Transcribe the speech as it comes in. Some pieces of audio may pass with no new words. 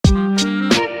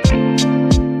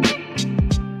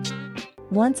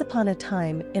Once upon a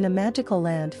time, in a magical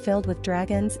land filled with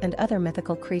dragons and other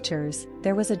mythical creatures,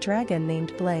 there was a dragon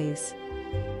named Blaze.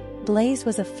 Blaze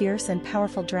was a fierce and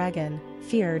powerful dragon,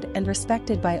 feared and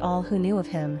respected by all who knew of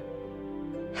him.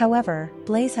 However,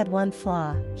 Blaze had one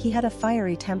flaw: he had a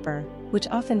fiery temper, which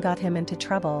often got him into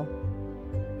trouble.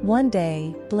 One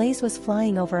day, Blaze was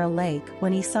flying over a lake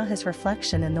when he saw his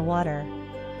reflection in the water.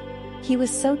 He was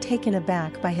so taken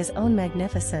aback by his own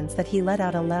magnificence that he let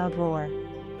out a loud roar.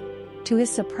 To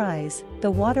his surprise, the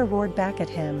water roared back at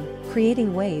him,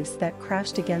 creating waves that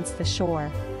crashed against the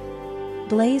shore.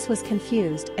 Blaze was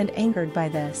confused and angered by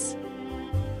this.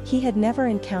 He had never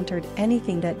encountered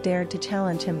anything that dared to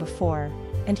challenge him before,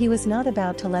 and he was not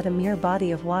about to let a mere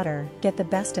body of water get the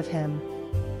best of him.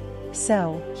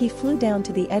 So, he flew down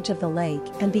to the edge of the lake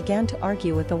and began to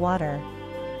argue with the water.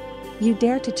 "You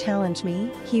dare to challenge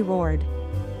me?" he roared.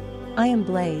 "I am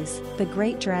Blaze, the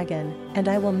great dragon, and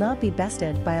I will not be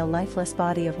bested by a lifeless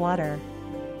body of water."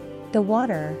 The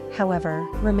water, however,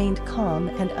 remained calm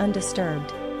and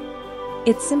undisturbed.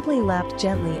 It simply lapped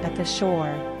gently at the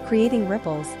shore, creating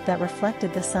ripples that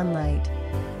reflected the sunlight.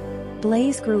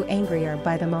 Blaze grew angrier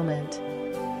by the moment.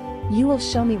 "You will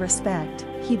show me respect,"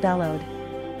 he bellowed,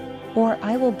 "or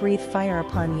I will breathe fire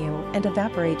upon you and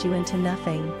evaporate you into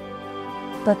nothing."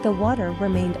 But the water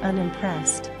remained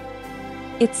unimpressed.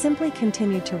 It simply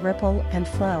continued to ripple and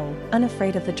flow,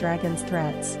 unafraid of the dragon's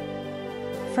threats.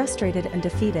 Frustrated and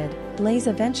defeated, Blaze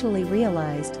eventually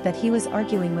realized that he was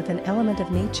arguing with an element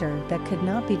of nature that could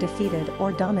not be defeated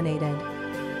or dominated.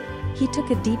 He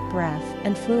took a deep breath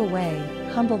and flew away,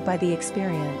 humbled by the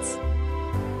experience.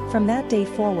 From that day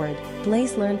forward,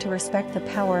 Blaze learned to respect the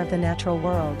power of the natural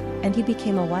world, and he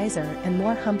became a wiser and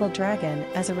more humble dragon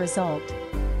as a result.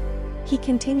 He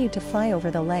continued to fly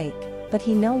over the lake, but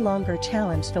he no longer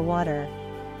challenged the water.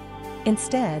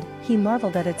 Instead, he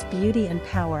marveled at its beauty and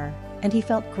power, and he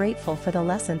felt grateful for the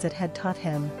lessons it had taught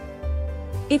him.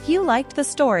 If you liked the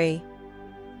story,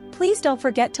 please don't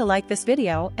forget to like this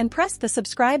video and press the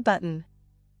subscribe button.